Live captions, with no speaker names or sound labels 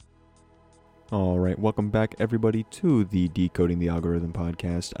All right, welcome back, everybody, to the Decoding the Algorithm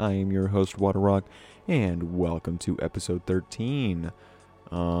podcast. I am your host, Waterrock, and welcome to episode 13.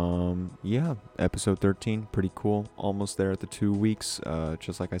 Episode 13, pretty cool. Almost there at the 2 weeks,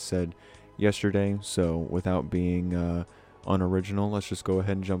 just like I said yesterday. So, without being unoriginal, let's just go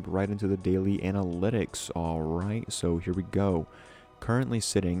ahead and jump right into the daily analytics. All right, so here we go. Currently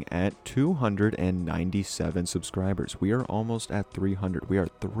sitting at 297 subscribers. We are almost at 300. We are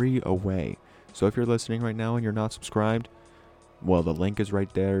 3 away. So if you're listening right now and you're not subscribed, well, the link is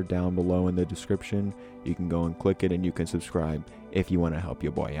right there down below in the description. You can go and click it and you can subscribe if you want to help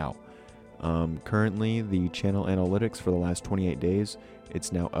your boy out. Currently, the channel analytics for the last 28 days,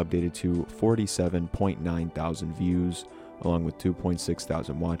 it's now updated to 47.9 thousand views, along with 2.6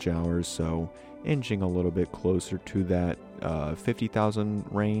 thousand watch hours. So inching a little bit closer to that 50,000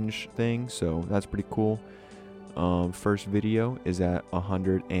 range thing. So that's pretty cool. First video is at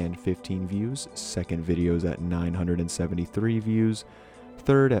 115 views. Second video is at 973 views.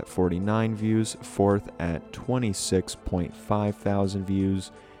 Third at 49 views. Fourth at 26.5 thousand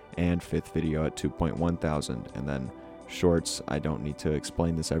views. And fifth video at 2.1 thousand. And then shorts, I don't need to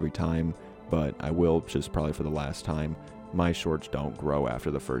explain this every time, but I will just probably for the last time. My shorts don't grow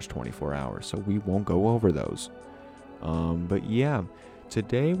after the first 24 hours, so we won't go over those. But yeah.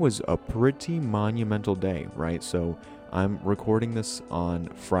 Today was a pretty monumental day, right? So I'm recording this on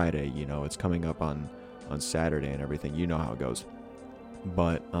Friday, it's coming up on Saturday and everything. You know how it goes.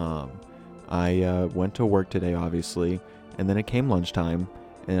 But I went to work today, obviously, and then it came lunchtime,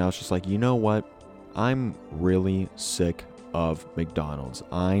 and I was just like, you know what? I'm really sick of McDonald's.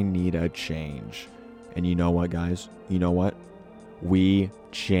 I need a change. And you know what, guys? You know what? We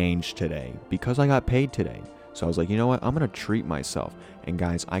changed today because I got paid today. So I was like, you know what? I'm going to treat myself. And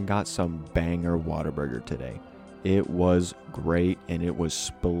guys, I got some banger Whataburger today. It was great and it was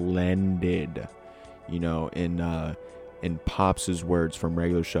splendid. In Pops' words from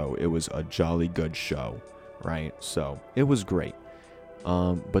regular show, it was a jolly good show, right? So it was great.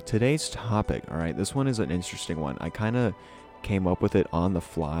 But today's topic, all right, this one is an interesting one. I kind of came up with it on the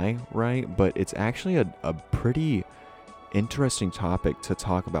fly, right? But it's actually a pretty interesting topic to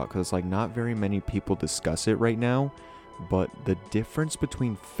talk about because not very many people discuss it right now. But the difference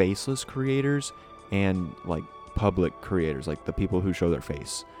between faceless creators and public creators, the people who show their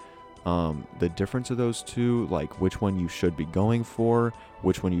face, the difference of those two, which one you should be going for,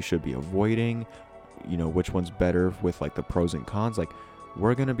 which one you should be avoiding, which one's better with the pros and cons,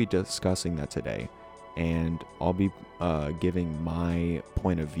 we're going to be discussing that today. And I'll be giving my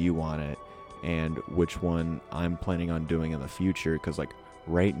point of view on it and which one I'm planning on doing in the future. Because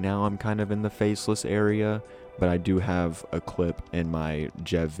right now I'm kind of in the faceless area, but I do have a clip in my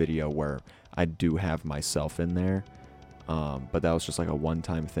Jev video where I do have myself in there. But that was just a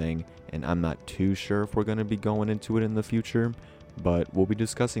one-time thing, and I'm not too sure if we're going to be going into it in the future, but we'll be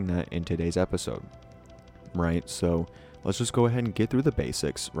discussing that in today's episode, right? So let's just go ahead and get through the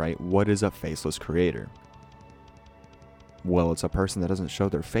basics, right? What is a faceless creator? Well, it's a person that doesn't show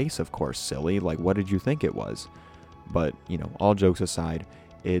their face, of course, silly. What did you think it was? But, all jokes aside,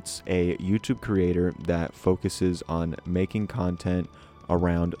 it's a YouTube creator that focuses on making content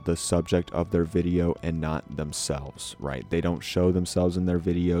around the subject of their video and not themselves, right? They don't show themselves in their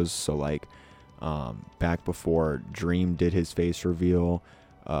videos. So back before Dream did his face reveal,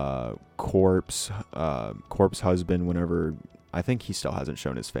 Corpse Husband, whenever, I think he still hasn't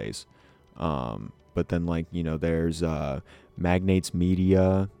shown his face. But then there's Magnates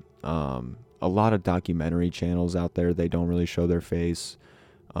Media, a lot of documentary channels out there, they don't really show their face.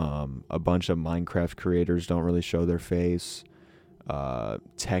 A bunch of Minecraft creators don't really show their face.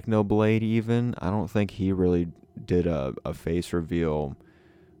 Technoblade even, I don't think he really did a face reveal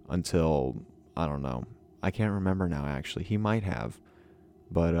until, I don't know. I can't remember now, actually. He might have.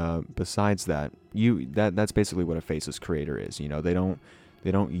 But besides that, that's basically what a faceless creator is. They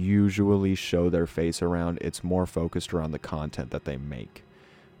don't usually show their face around. It's more focused around the content that they make.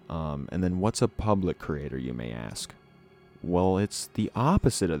 And then what's a public creator, you may ask? Well, it's the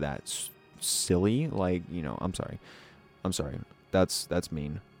opposite of that. Silly, I'm sorry. That's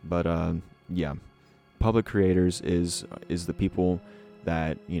mean. But yeah, public creators is the people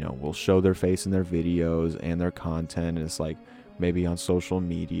that will show their face in their videos and their content. And it's maybe on social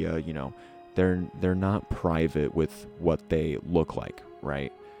media. They're not private with what they look like,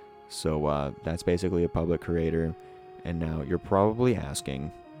 right? So that's basically a public creator. And now you're probably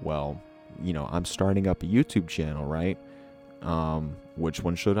asking, well, I'm starting up a YouTube channel, right? Which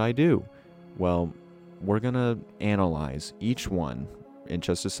one should I do? Well, we're going to analyze each one in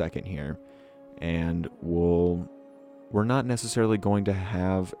just a second here, and we'll we're not necessarily going to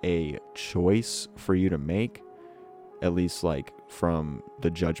have a choice for you to make, at least like from the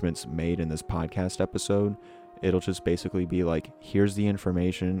judgments made in this podcast episode. It'll just basically be like, here's the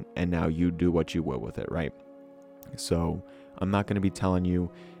information and now you do what you will with it, right? So I'm not going to be telling you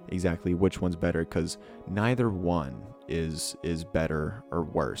exactly which one's better, because neither one is better or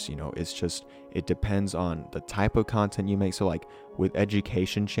worse. It's just, it depends on the type of content you make. So like with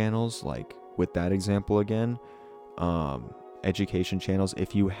education channels, like with that example again, education channels,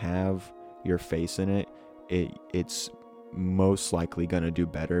 if you have your face in it, it's most likely going to do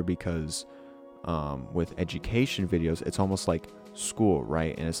better, because with education videos, it's almost like school,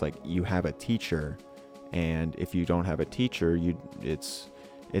 right? And it's like you have a teacher, and if you don't have a teacher,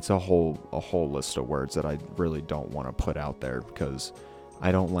 it's a whole list of words that I really don't want to put out there, because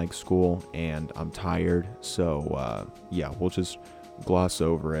I don't like school and I'm tired. So yeah, we'll just gloss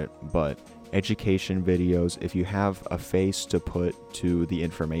over it. But education videos, if you have a face to put to the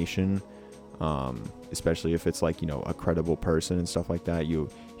information, especially if it's like, a credible person and stuff like that, you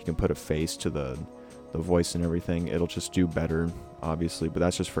can put a face to the voice and everything. It'll just do better, obviously, but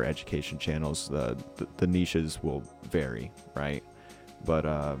that's just for education channels. The niches will vary, right? But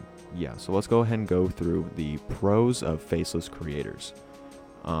yeah, so let's go ahead and go through the pros of faceless creators.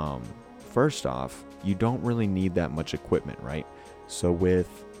 First off, you don't really need that much equipment, right? So with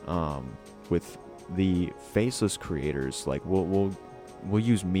the faceless creators, like we'll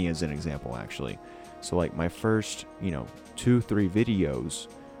use me as an example, actually. So like my first 2-3 videos,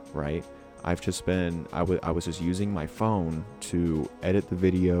 right, I was just using my phone to edit the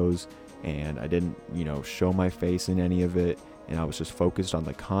videos, and I didn't show my face in any of it, and I was just focused on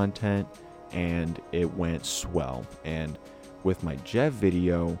the content, and it went swell. And with my Jeff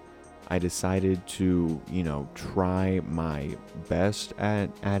video, I decided to try my best at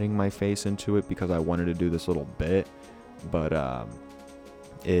adding my face into it, because I wanted to do this little bit. But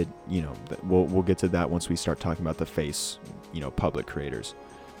we'll get to that once we start talking about the face public creators.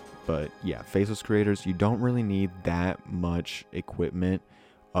 But yeah, faceless creators, you don't really need that much equipment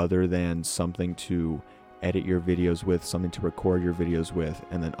other than something to edit your videos with, something to record your videos with,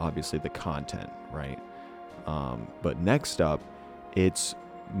 and then obviously the content, right? But next up, it's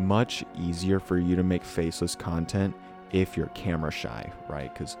much easier for you to make faceless content if you're camera shy,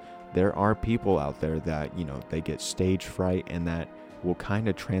 right? Because there are people out there that they get stage fright, and that will kind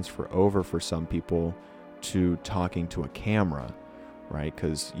of transfer over for some people to talking to a camera, right?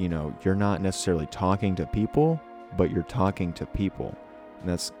 Because you're not necessarily talking to people, but you're talking to people, and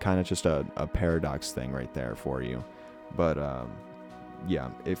that's kind of just a paradox thing right there for you. But yeah,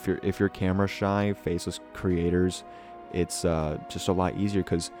 if you're camera shy, faceless creators, it's just a lot easier,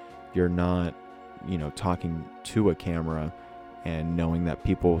 because you're not talking to a camera and knowing that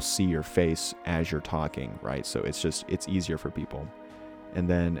people see your face as you're talking, right? So it's easier for people. And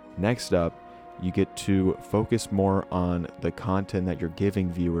then next up, you get to focus more on the content that you're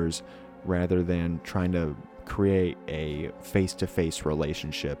giving viewers, rather than trying to create a face-to-face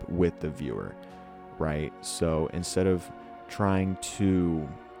relationship with the viewer, right? So instead of trying to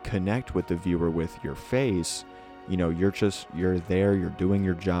connect with the viewer with your face, you're there, you're doing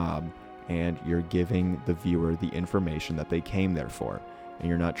your job, and you're giving the viewer the information that they came there for. And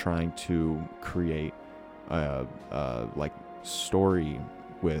you're not trying to create like story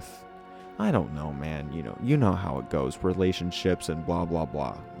with, I don't know, man, you know how it goes, relationships and blah blah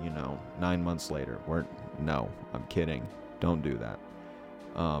blah, 9 months later. No, I'm kidding, don't do that.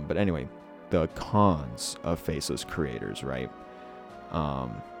 But anyway, the cons of faceless creators, right?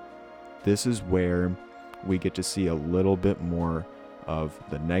 This is where we get to see a little bit more of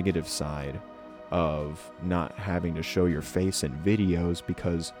the negative side of not having to show your face in videos,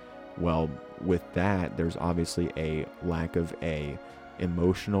 because, well, with that, there's obviously a lack of a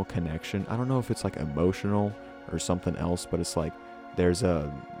emotional connection. I don't know if it's like emotional or something else, but it's like there's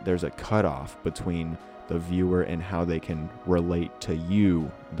a cutoff between the viewer and how they can relate to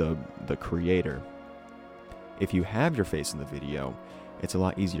you, the creator. If you have your face in the video, it's a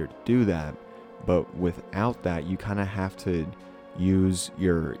lot easier to do that. But without that, you kind of have to use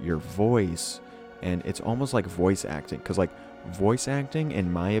your voice, and it's almost like voice acting, because like voice acting,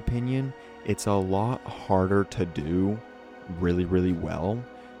 in my opinion, it's a lot harder to do really, really well,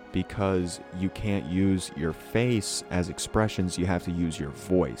 because you can't use your face as expressions. You have to use your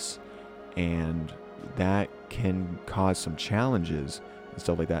voice, and that can cause some challenges and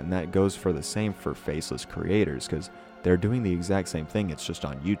stuff like that. And that goes for the same for faceless creators, because they're doing the exact same thing. It's just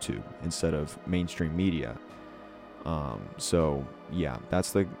on YouTube instead of mainstream media. So yeah,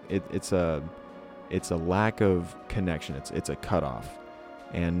 it's a lack of connection. It's a cutoff.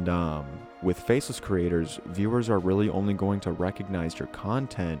 And with faceless creators, viewers are really only going to recognize your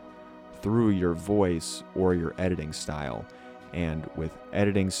content through your voice or your editing style. And with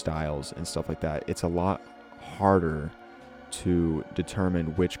editing styles and stuff like that, it's a lot harder to determine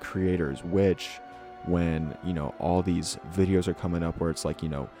which creator is which when, all these videos are coming up where it's like,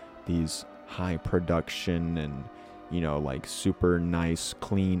 these high production and, like super nice,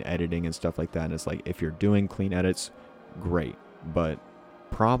 clean editing and stuff like that. And it's like, if you're doing clean edits, great. But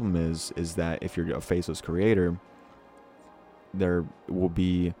problem is that if you're a faceless creator, there will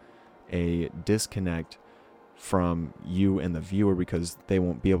be a disconnect from you and the viewer because they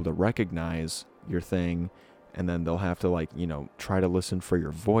won't be able to recognize your thing, and then they'll have to try to listen for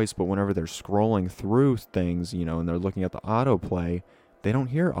your voice. But whenever they're scrolling through things, and they're looking at the autoplay, they don't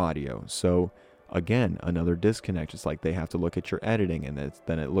hear audio. So again, another disconnect. It's like they have to look at your editing, and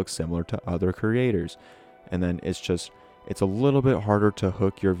then it looks similar to other creators, and then it's a little bit harder to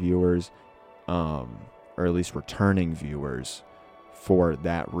hook your viewers, or at least returning viewers, for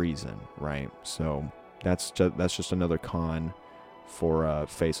that reason, right? So that's just another con for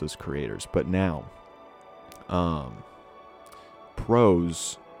faceless creators. But now,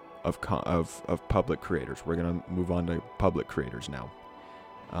 pros of public creators. We're gonna move on to public creators now.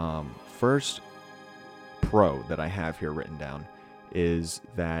 First pro that I have here written down is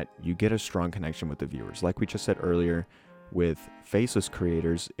that you get a strong connection with the viewers. Like we just said earlier, with faceless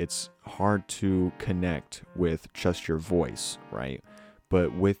creators, it's hard to connect with just your voice, right?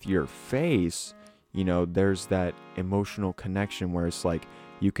 But with your face, there's that emotional connection where it's like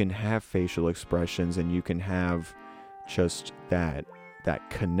you can have facial expressions and you can have just that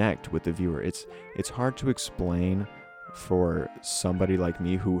connect with the viewer. It's hard to explain for somebody like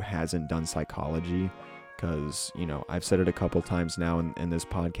me who hasn't done psychology, because I've said it a couple times now in this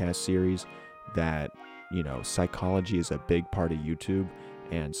podcast series that psychology is a big part of YouTube,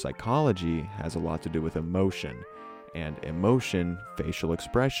 and psychology has a lot to do with emotion, and emotion, facial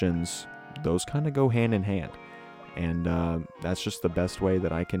expressions, those kind of go hand in hand. And that's just the best way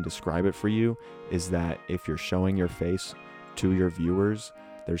that I can describe it for you, is that if you're showing your face to your viewers,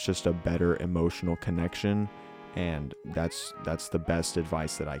 there's just a better emotional connection, and that's the best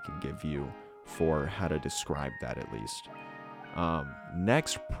advice that I can give you for how to describe that, at least.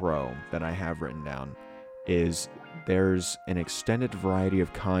 Next pro that I have written down is there's an extended variety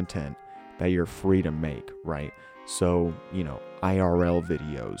of content that you're free to make, right? So, IRL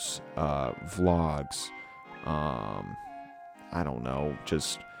videos, vlogs, I don't know,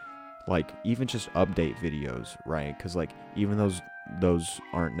 just even just update videos, right? Because even those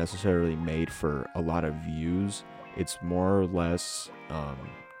aren't necessarily made for a lot of views. It's more or less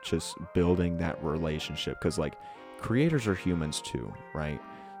just building that relationship, because creators are humans too, right?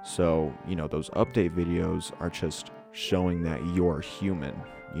 So those update videos are just showing that you're human,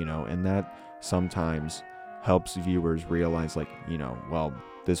 and that sometimes helps viewers realize well,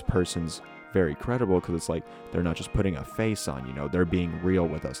 this person's very credible, because it's they're not just putting a face on, they're being real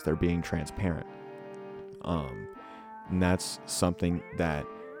with us, they're being transparent. And that's something that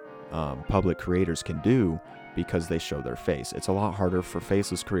public creators can do because they show their face. It's a lot harder for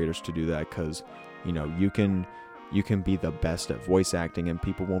faceless creators to do that, because you can be the best at voice acting and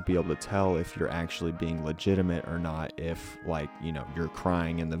people won't be able to tell if you're actually being legitimate or not, if you're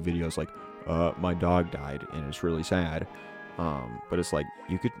crying and the video's my dog died and it's really sad. But it's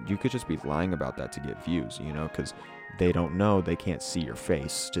you could just be lying about that to get views, because they don't know, they can't see your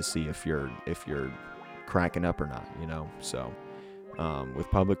face to see if you're cracking up or not, So with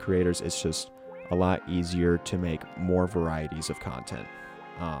public creators, it's just a lot easier to make more varieties of content.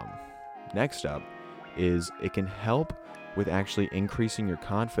 Next up is it can help with actually increasing your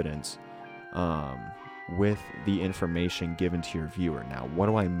confidence with the information given to your viewer. Now, what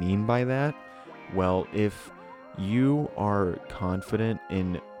do I mean by that? Well, if you are confident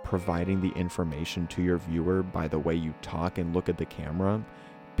in providing the information to your viewer by the way you talk and look at the camera,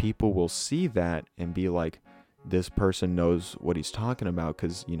 people will see that and be like, this person knows what he's talking about,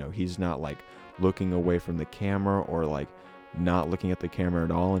 because he's not looking away from the camera or not looking at the camera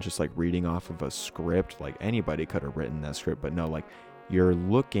at all and just reading off of a script. Anybody could have written that script, but no, you're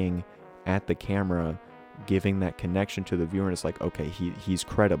looking at the camera, giving that connection to the viewer, and it's okay, he's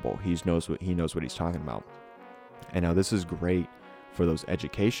credible, he knows what he's talking about. And now this is great for those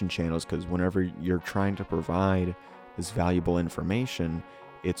education channels, because whenever you're trying to provide this valuable information,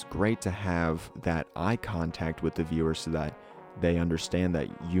 it's great to have that eye contact with the viewer so that they understand that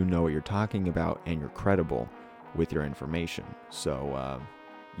you know what you're talking about and you're credible with your information. So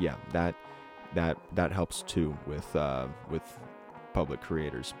yeah, that helps too with public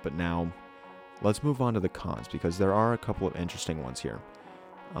creators. But now let's move on to the cons, because there are a couple of interesting ones here.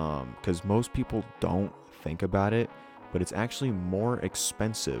 because most people don't think about it, but it's actually more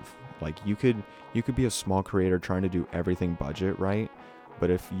expensive. Like you could be a small creator trying to do everything budget right, but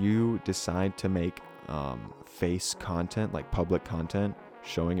if you decide to make face content, like public content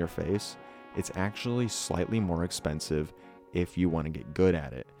showing your face, it's actually slightly more expensive if you want to get good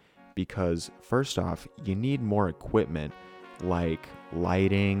at it. Because first off, you need more equipment like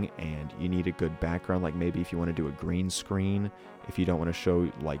lighting, and you need a good background. Like maybe if you want to do a green screen, if you don't want to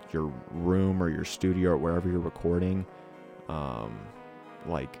show like your room or your studio or wherever you're recording,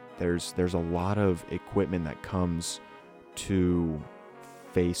 like there's a lot of equipment that comes to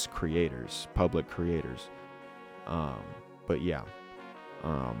face creators, public creators. But yeah,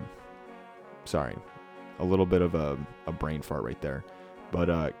 sorry, a little bit of a brain fart right there.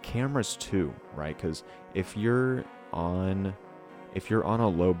 But cameras too, right? Because if you're on a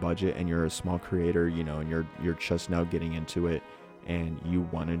low budget and you're a small creator, and you're just now getting into it, and you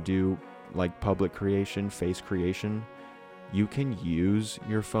want to do like public creation, face creation, you can use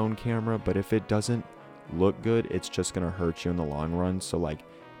your phone camera, but if it doesn't look good, it's just gonna hurt you in the long run. So like,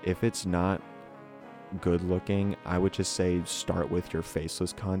 if it's not good looking, I would just say start with your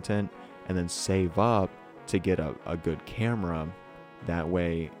faceless content and then save up to get a good camera. That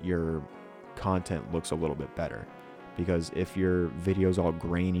way your content looks a little bit better. Because if your video's all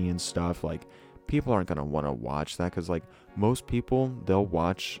grainy and stuff, like people aren't gonna want to watch that. Because like most people, they'll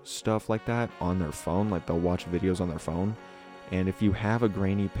watch stuff like that on their phone. Like they'll watch videos on their phone, and if you have a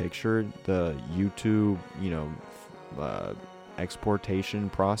grainy picture, the YouTube exportation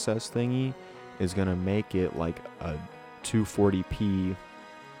process thingy is gonna make it like a 240p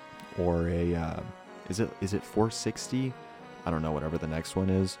or a is it 460? I don't know, whatever the next one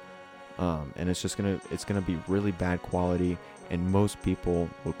is. And it's gonna be really bad quality, and most people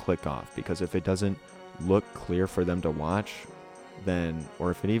will click off, because if it doesn't look clear for them to watch, then,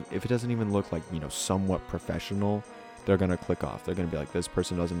 or if it doesn't even look like somewhat professional, they're gonna click off. They're gonna be like, this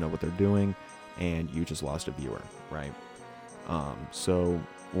person doesn't know what they're doing, and you just lost a viewer, right? So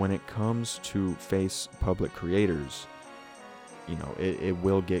when it comes to face public creators, it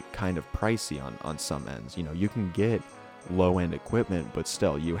will get kind of pricey on some ends. You can get low-end equipment, but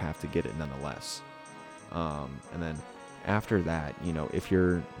still you have to get it nonetheless. And then after that, if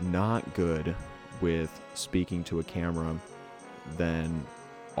you're not good with speaking to a camera, then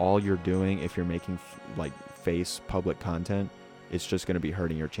all you're doing, if you're making like face public content, it's just going to be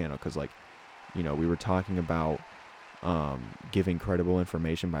hurting your channel. Because like we were talking about giving credible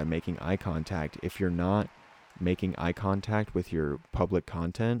information by making eye contact. If you're not making eye contact with your public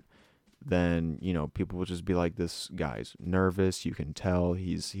content, then people will just be like, this guy's nervous, you can tell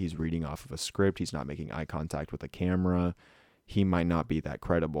he's reading off of a script, he's not making eye contact with the camera, he might not be that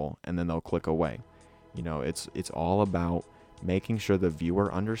credible, and then they'll click away. It's all about making sure the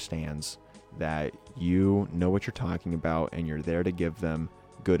viewer understands that you know what you're talking about, and you're there to give them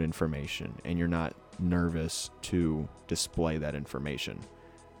good information, and you're not nervous to display that information.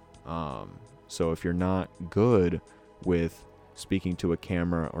 So if you're not good with speaking to a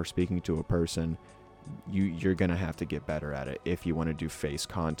camera or speaking to a person, you're gonna have to get better at it if you want to do face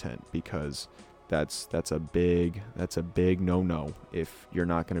content, because that's a big no if you're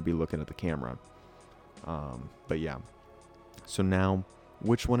not going to be looking at the camera. But yeah, so now,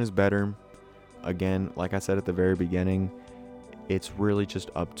 which one is better? Again, like I said at the very beginning, it's really just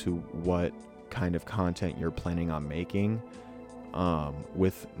up to what kind of content you're planning on making.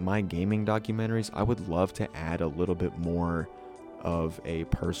 With my gaming documentaries, I would love to add a little bit more of a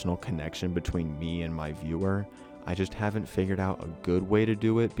personal connection between me and my viewer. I just haven't figured out a good way to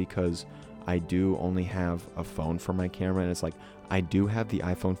do it, because I do only have a phone for my camera, and it's like, I do have the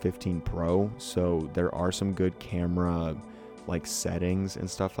iPhone 15 Pro, so there are some good camera like settings and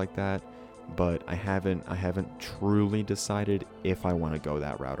stuff like that, but I haven't truly decided if I want to go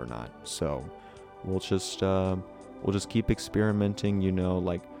that route or not. So we'll just keep experimenting,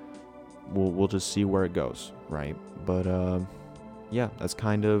 like we'll just see where it goes, right? But yeah, that's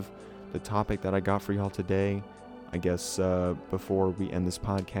kind of the topic that I got for y'all today. I guess before we end this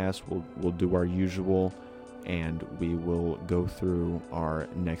podcast, we'll do our usual, and we will go through our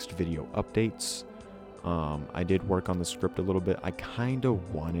next video updates. I did work on the script a little bit. I kind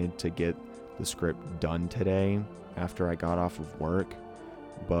of wanted to get the script done today after I got off of work,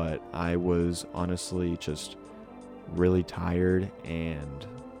 but I was honestly just really tired and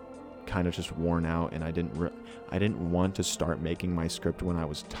kind of just worn out, and I didn't want to start making my script when I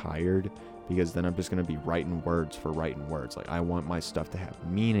was tired, because then I'm just going to be writing words for writing words. Like, I want my stuff to have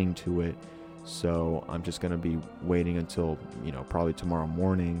meaning to it, so I'm just going to be waiting until probably tomorrow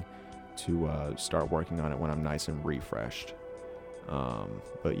morning to start working on it when I'm nice and refreshed.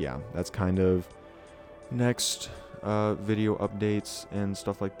 But yeah, that's kind of next video updates and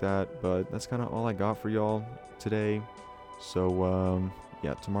stuff like that. But that's kind of all I got for y'all today. So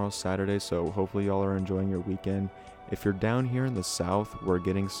yeah, tomorrow's Saturday, so hopefully y'all are enjoying your weekend. If you're down here in the south, we're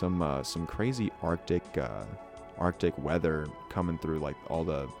getting some crazy Arctic weather coming through, like all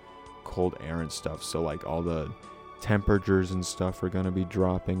the cold air and stuff. So like all the temperatures and stuff are gonna be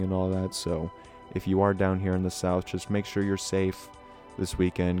dropping and all that. So if you are down here in the south, just make sure you're safe this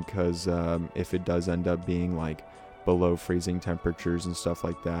weekend, because if it does end up being like below freezing temperatures and stuff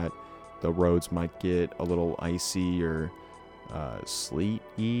like that, the roads might get a little icy or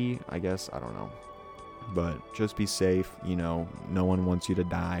sleety, I guess. I don't know. But just be safe, no one wants you to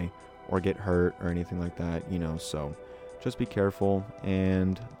die or get hurt or anything like that, so just be careful.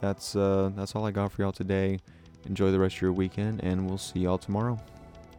 And that's all I got for y'all today. Enjoy the rest of your weekend, and we'll see y'all tomorrow.